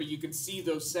earthworm, but you can see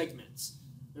those segments,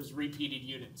 those repeated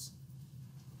units.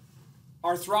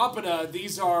 Arthropoda,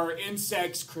 these are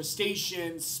insects,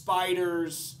 crustaceans,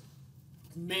 spiders,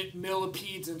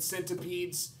 millipedes, and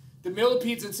centipedes. The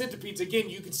millipedes and centipedes, again,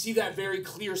 you can see that very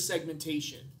clear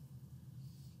segmentation.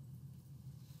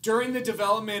 During the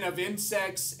development of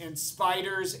insects and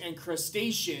spiders and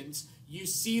crustaceans, you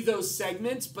see those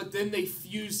segments, but then they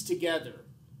fuse together,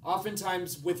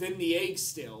 oftentimes within the egg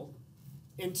still,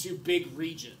 into big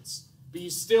regions. But you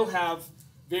still have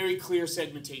very clear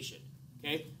segmentation,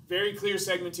 okay? Very clear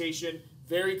segmentation,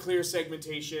 very clear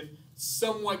segmentation,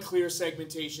 somewhat clear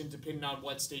segmentation depending on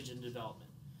what stage in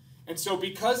development. And so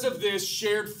because of this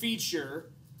shared feature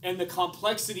and the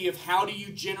complexity of how do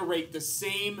you generate the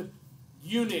same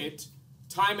unit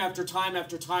time after time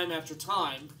after time after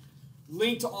time,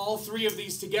 linked all 3 of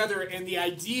these together, and the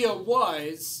idea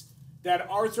was that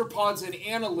arthropods and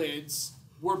annelids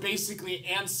were basically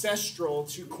ancestral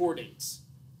to chordates.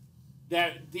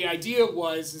 That the idea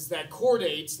is that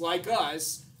chordates, like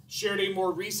us, shared a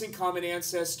more recent common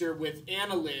ancestor with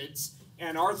annelids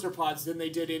and arthropods than they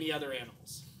did any other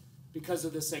animals because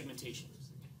of the segmentation.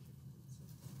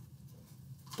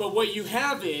 But what you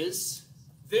have is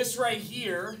this right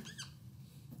here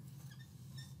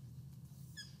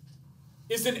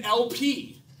is an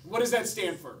LP. What does that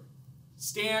stand for?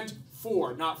 Stand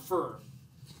for, not fur.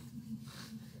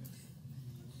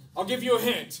 I'll give you a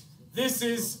hint. This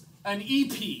is an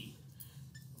EP.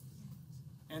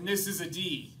 And this is a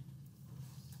D.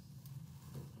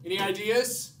 Any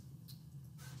ideas?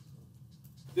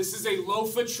 This is a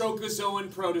Lophotrochozoan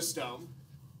protostome.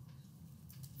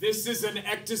 This is an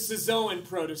ecdysozoan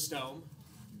protostome.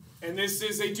 And this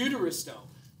is a deuterostome.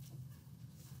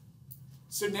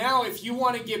 So now if you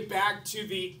want to get back to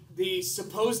the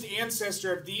supposed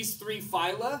ancestor of these 3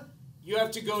 phyla, you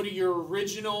have to go to your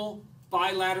original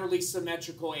bilaterally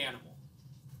symmetrical animal.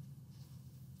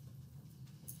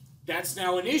 That's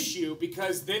now an issue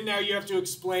because then now you have to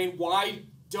explain why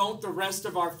don't the rest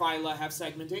of our phyla have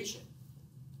segmentation.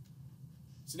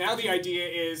 So now the idea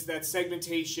is that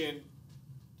segmentation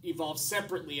evolves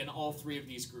separately in all 3 of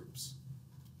these groups.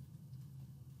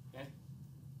 Okay?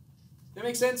 That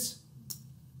makes sense?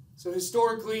 So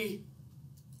historically,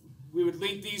 we would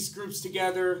link these groups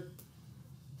together,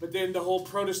 but then the whole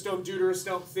protostome,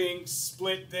 deuterostome thing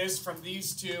split this from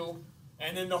these 2,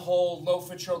 and then the whole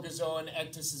Lophotrochozoan,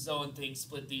 ecdysozoan thing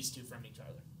split these 2 from each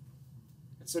other.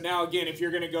 And so now again, if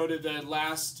you're going to go to the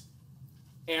last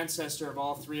ancestor of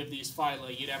all 3 of these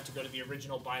phyla, you'd have to go to the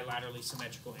original bilaterally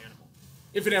symmetrical animal,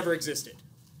 if it ever existed.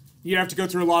 You'd have to go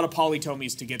through a lot of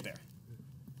polytomies to get there.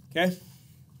 Okay?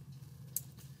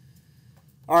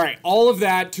 All right, all of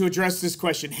that to address this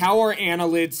question. How are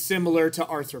annelids similar to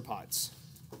arthropods?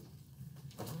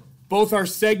 Both are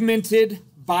segmented,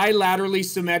 bilaterally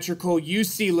symmetrical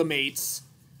eucoelomates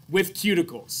with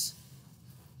cuticles.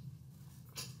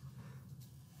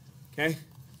 Okay?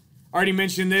 Already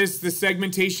mentioned this. The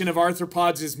segmentation of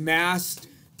arthropods is masked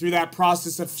through that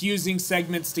process of fusing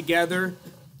segments together.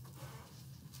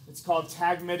 It's called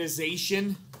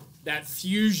tagmatization, that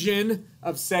fusion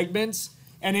of segments.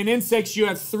 And in insects, you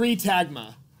have 3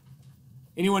 tagma.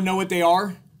 Anyone know what they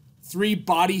are? 3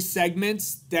 body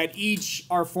segments that each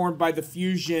are formed by the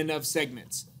fusion of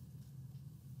segments.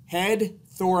 Head,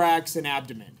 thorax, and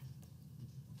abdomen.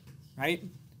 Right?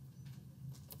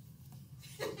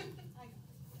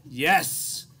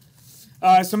 Yes.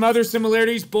 Some other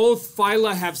similarities. Both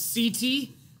phyla have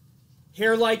setae,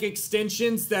 hair-like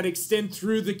extensions that extend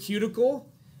through the cuticle.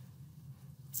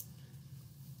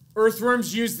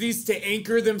 Earthworms use these to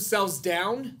anchor themselves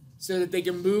down so that they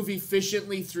can move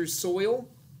efficiently through soil.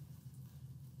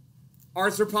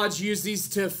 Arthropods use these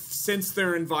to sense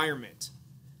their environment.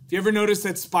 Have you ever noticed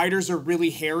that spiders are really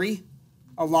hairy?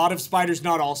 A lot of spiders,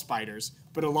 not all spiders,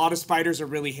 but a lot of spiders are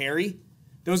really hairy.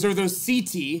 Those are those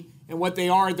setae, and what they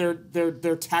are,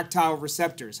 they're tactile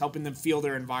receptors, helping them feel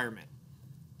their environment.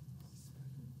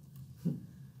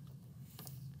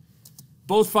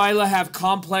 Both phyla have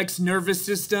complex nervous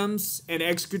systems and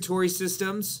excretory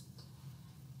systems.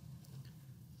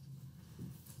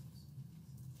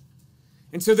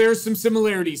 And so there are some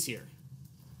similarities here,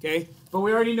 okay? But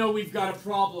we already know we've got a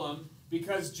problem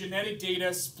because genetic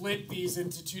data split these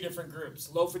into 2 different groups,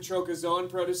 Lophotrochozoan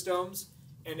protostomes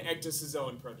and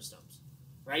ecdysozoan protostomes,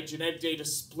 right? Genetic data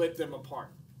split them apart.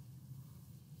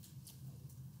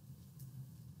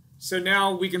 So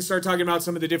now we can start talking about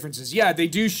some of the differences. Yeah, they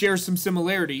do share some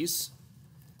similarities,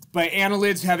 but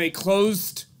annelids have a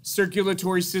closed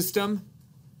circulatory system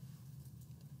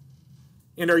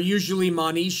and are usually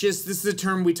monoecious. This is a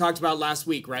term we talked about last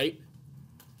week, right?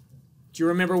 Do you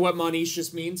remember what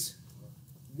monoecious means?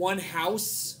 One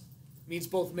house means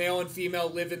both male and female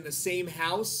live in the same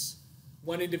house.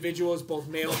 One individual is both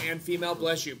male and female,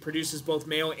 bless you, produces both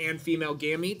male and female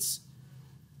gametes.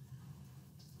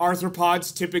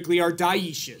 Arthropods typically are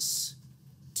dioecious.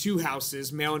 2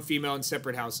 houses, male and female in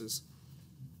separate houses.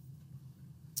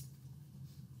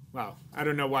 Wow, I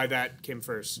don't know why that came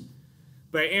first.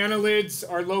 But annelids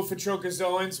are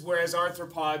Lophotrochozoans, whereas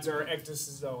arthropods are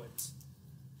ecdysozoans.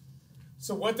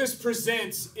 So what this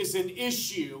presents is an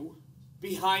issue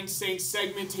behind saying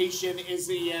segmentation is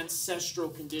the ancestral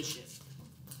condition,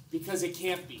 because it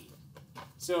can't be.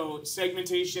 So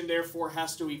segmentation therefore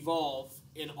has to evolve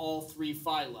in all 3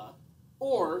 phyla,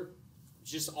 or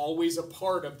just always a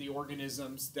part of the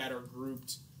organisms that are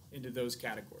grouped into those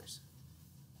categories.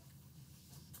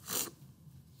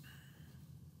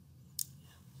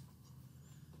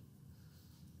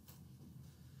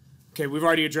 Okay, we've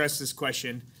already addressed this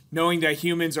question. Knowing that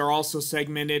humans are also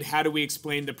segmented, how do we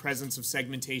explain the presence of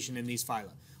segmentation in these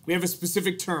phyla? We have a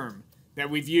specific term that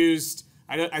we've used,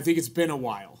 I think it's been a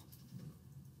while.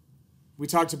 We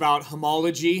talked about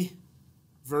homology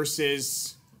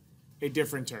versus a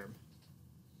different term.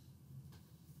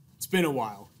 It's been a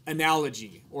while.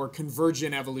 Analogy or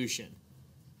convergent evolution.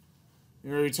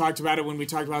 Remember we talked about it when we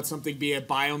talked about something being a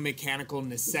biomechanical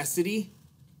necessity,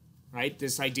 right?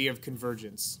 This idea of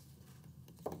convergence.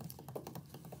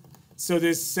 So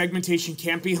this segmentation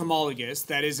can't be homologous.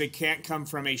 That is, it can't come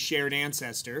from a shared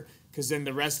ancestor, because then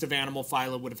the rest of animal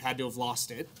phyla would have had to have lost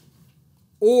it.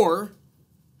 Or,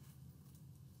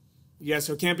 yeah,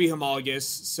 so it can't be homologous,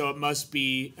 so it must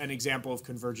be an example of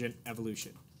convergent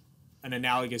evolution, an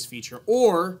analogous feature.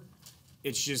 Or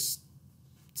it's just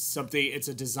something, it's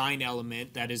a design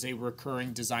element that is a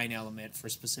recurring design element for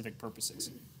specific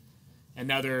purposes.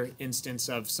 Another instance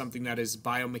of something that is a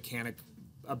biomechanical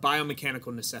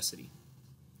necessity.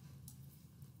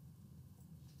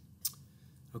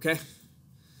 Okay?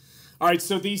 All right,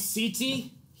 so these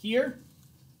setae here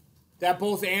that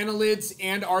both annelids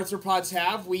and arthropods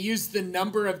have, we use the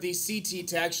number of these setae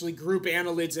to actually group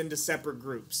annelids into separate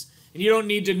groups. And you don't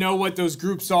need to know what those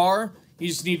groups are. You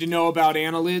just need to know about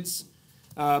annelids.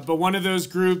 But one of those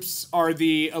groups are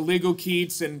the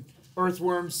oligochaetes and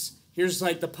earthworms. Here's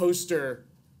like the poster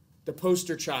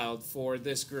child for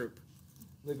this group.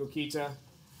 Oligochaeta.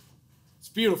 It's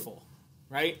beautiful,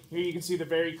 right? Here you can see the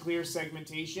very clear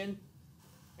segmentation.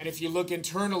 And if you look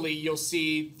internally, you'll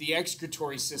see the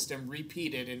excretory system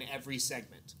repeated in every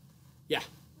segment. Yeah?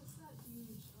 What's that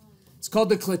huge? It's called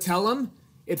the clitellum.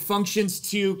 It functions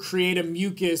to create a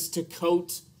mucus to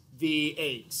coat the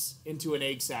eggs into an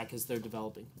egg sac as they're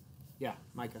developing. Yeah,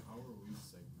 Micah. How are we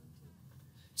segmented?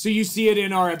 So you see it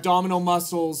in our abdominal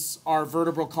muscles, our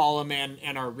vertebral column,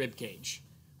 and our rib cage,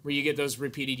 where you get those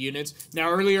repeated units.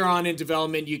 Now, earlier on in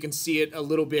development, you can see it a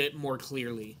little bit more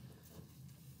clearly.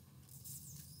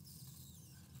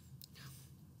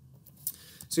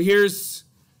 So here's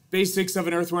Basics of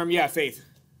an earthworm, yeah, Faith.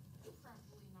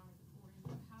 Probably not important,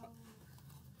 but how does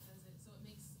it, so it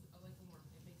makes, like a worm,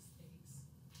 it makes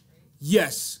eggs, right?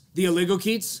 Yes, the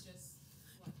oligochaetes, Just,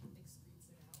 what, excretes it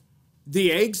out?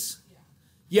 the eggs. Yeah.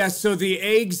 Yeah, so the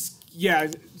eggs,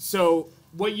 yeah, so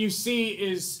what you see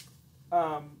is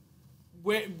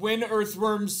when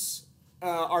earthworms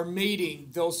are mating,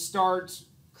 they'll start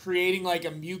creating like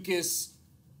a mucus,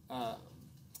 I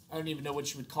don't even know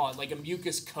what you would call it, like a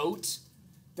mucus coat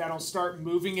that'll start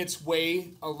moving its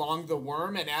way along the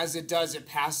worm, and as it does, it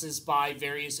passes by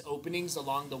various openings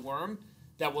along the worm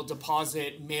that will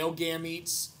deposit male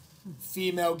gametes,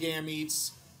 female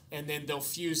gametes, and then they'll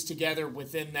fuse together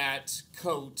within that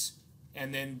coat,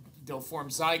 and then they'll form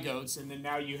zygotes, and then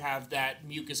now you have that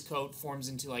mucus coat forms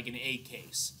into like an egg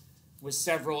case with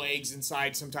several eggs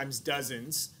inside, sometimes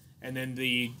dozens, and then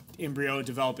the embryo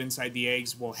develop inside the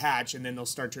eggs, will hatch, and then they'll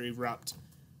start to erupt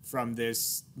from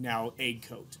this now egg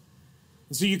coat.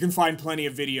 And so you can find plenty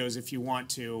of videos if you want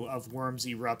to of worms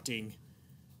erupting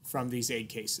from these egg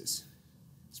cases.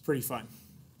 It's pretty fun.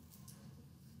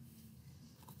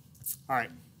 All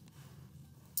right.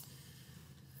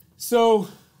 So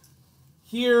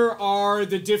here are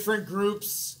the different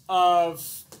groups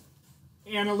of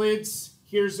annelids.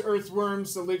 Here's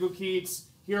earthworms, oligochaetes.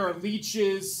 Here are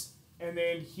leeches, and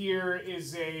then here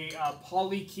is a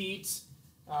polychaete,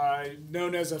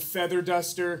 known as a feather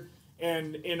duster.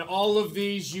 And in all of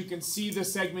these, you can see the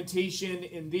segmentation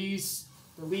in these.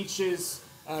 The leeches,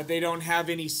 they don't have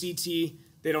any CT.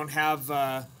 They don't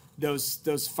have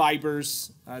those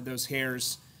fibers, those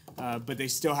hairs, but they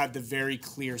still have the very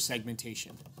clear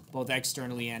segmentation, both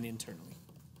externally and internally.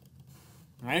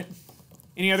 All right?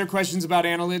 Any other questions about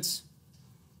annelids?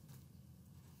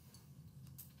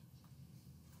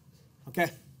 Okay.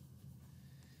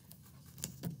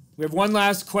 We have one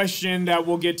last question that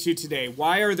we'll get to today.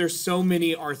 Why are there so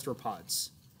many arthropods?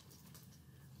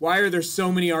 Why are there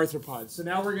so many arthropods? So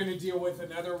now we're going to deal with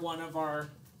another one of our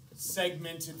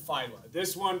segmented phyla.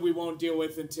 This one we won't deal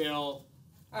with until,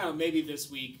 I don't know, maybe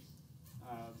this week,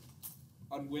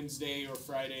 on Wednesday or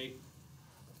Friday.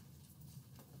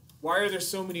 Why are there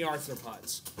so many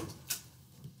arthropods?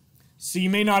 So you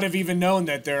may not have even known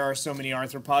that there are so many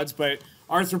arthropods, but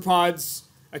arthropods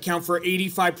account for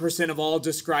 85% of all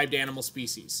described animal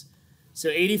species. So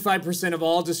 85% of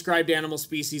all described animal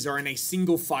species are in a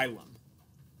single phylum,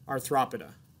 Arthropoda.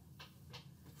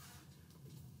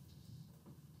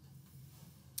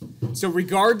 So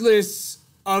regardless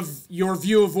of your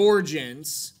view of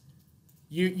origins,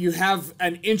 you have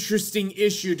an interesting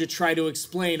issue to try to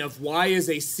explain of why is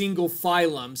a single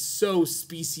phylum so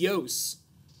speciose,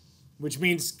 which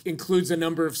means includes a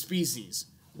number of species.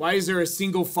 Why is there a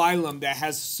single phylum that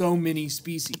has so many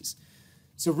species?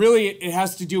 So really it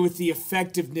has to do with the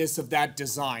effectiveness of that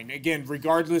design. Again,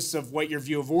 regardless of what your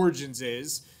view of origins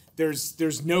is,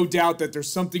 there's no doubt that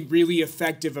there's something really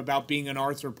effective about being an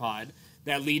arthropod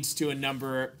that leads to a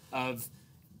number of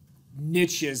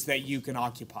niches that you can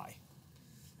occupy.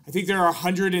 I think there are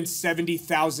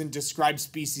 170,000 described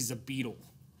species of beetle,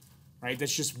 right?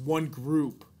 That's just one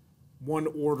group, one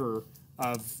order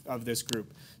of this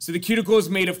group. So the cuticle is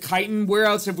made of chitin. Where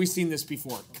else have we seen this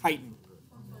before? Chitin.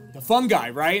 The fungi,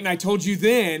 right? And I told you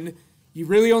then, you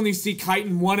really only see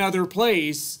chitin one other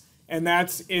place, and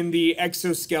that's in the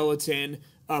exoskeleton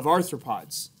of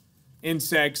arthropods.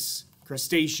 Insects,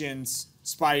 crustaceans,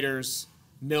 spiders,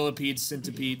 millipedes,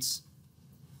 centipedes.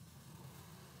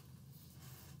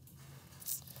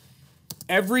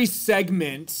 Every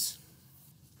segment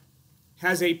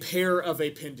has a pair of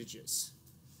appendages.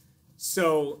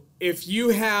 So if you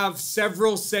have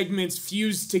several segments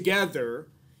fused together,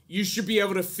 you should be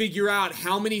able to figure out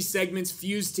how many segments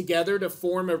fuse together to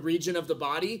form a region of the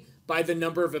body by the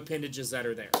number of appendages that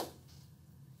are there.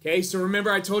 Okay, so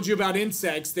remember I told you about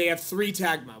insects. They have 3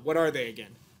 tagma. What are they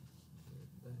again?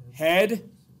 Head,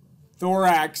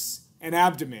 thorax, and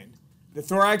abdomen. The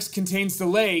thorax contains the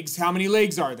legs. How many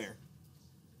legs are there?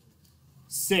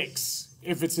 6,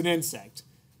 if it's an insect.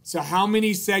 So how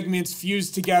many segments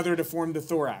fuse together to form the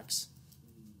thorax?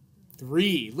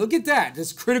 3. Look at that.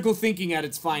 That's critical thinking at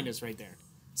its finest right there.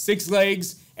 6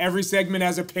 legs. Every segment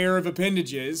has a pair of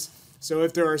appendages. So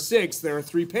if there are 6, there are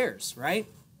 3 pairs, right?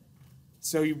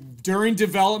 So during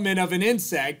development of an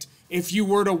insect, if you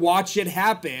were to watch it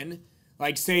happen,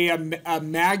 like say a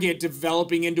maggot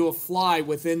developing into a fly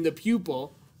within the pupa,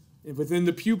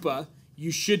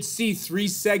 you should see 3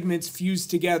 segments fused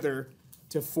together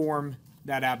to form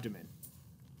that abdomen.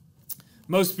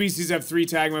 Most species have 3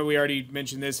 tagma. We already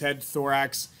mentioned this: head,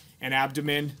 thorax, and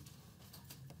abdomen.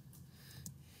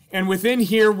 And within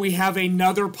here, we have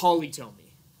another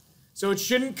polytomy. So it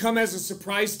shouldn't come as a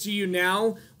surprise to you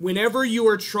now whenever you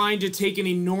are trying to take an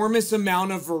enormous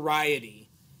amount of variety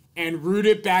and root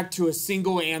it back to a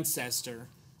single ancestor.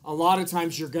 A lot of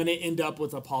times you're going to end up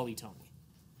with a polytomy,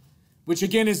 which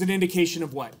again is an indication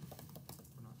of what?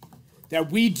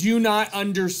 That we do not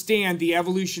understand the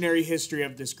evolutionary history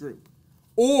of this group.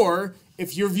 Or,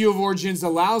 if your view of origins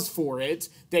allows for it,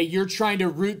 that you're trying to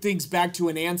root things back to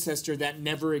an ancestor that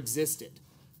never existed.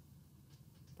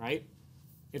 Right?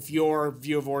 If your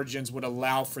view of origins would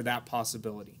allow for that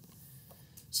possibility.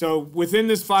 So, within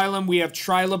this phylum, we have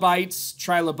trilobites,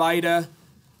 trilobita.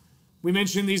 We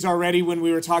mentioned these already when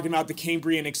we were talking about the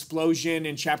Cambrian explosion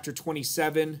in chapter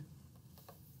 27.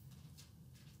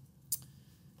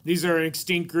 These are an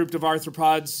extinct group of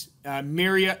arthropods.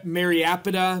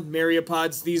 Myriapoda,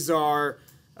 myriapods, these are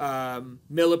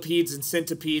millipedes and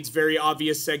centipedes, very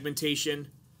obvious segmentation.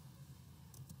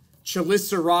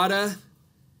 Chelicerata,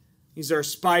 these are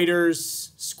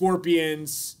spiders,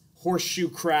 scorpions, horseshoe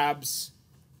crabs.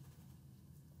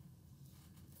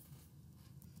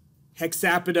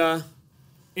 Hexapoda,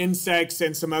 insects,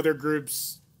 and some other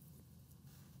groups.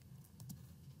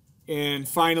 And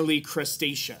finally,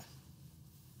 crustacea.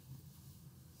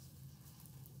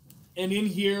 And in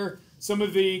here, some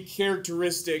of the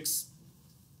characteristics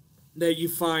that you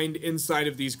find inside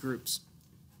of these groups.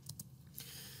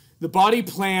 The body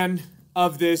plan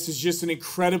of this is just an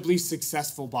incredibly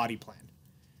successful body plan,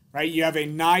 right? You have a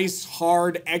nice,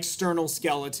 hard external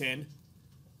skeleton.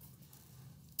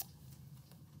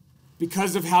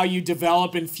 Because of how you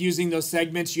develop in fusing those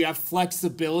segments, you have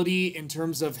flexibility in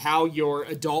terms of how your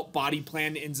adult body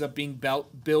plan ends up being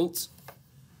built.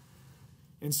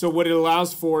 And so what it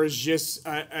allows for is just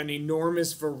an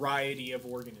enormous variety of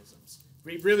organisms.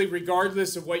 Really,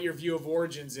 regardless of what your view of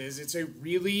origins is, it's a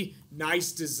really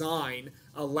nice design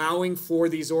allowing for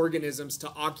these organisms to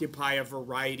occupy a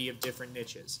variety of different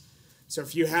niches. So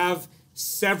if you have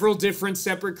several different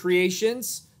separate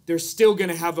creations, they're still going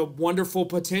to have a wonderful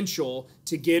potential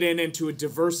to get in and to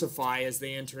diversify as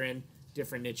they enter in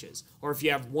different niches. Or if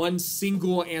you have one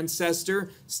single ancestor,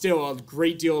 still a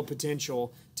great deal of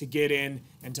potential to get in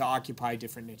and to occupy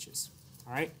different niches.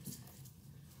 All right?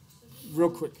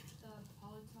 Real quick.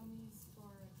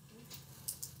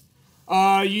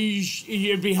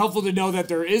 It'd be helpful to know that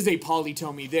there is a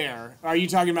polytomy there. Are you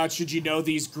talking about should you know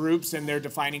these groups and their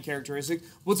defining characteristics?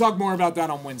 We'll talk more about that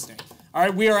on Wednesday. All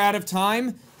right, we are out of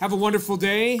time. Have a wonderful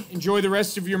day. Enjoy the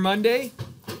rest of your Monday.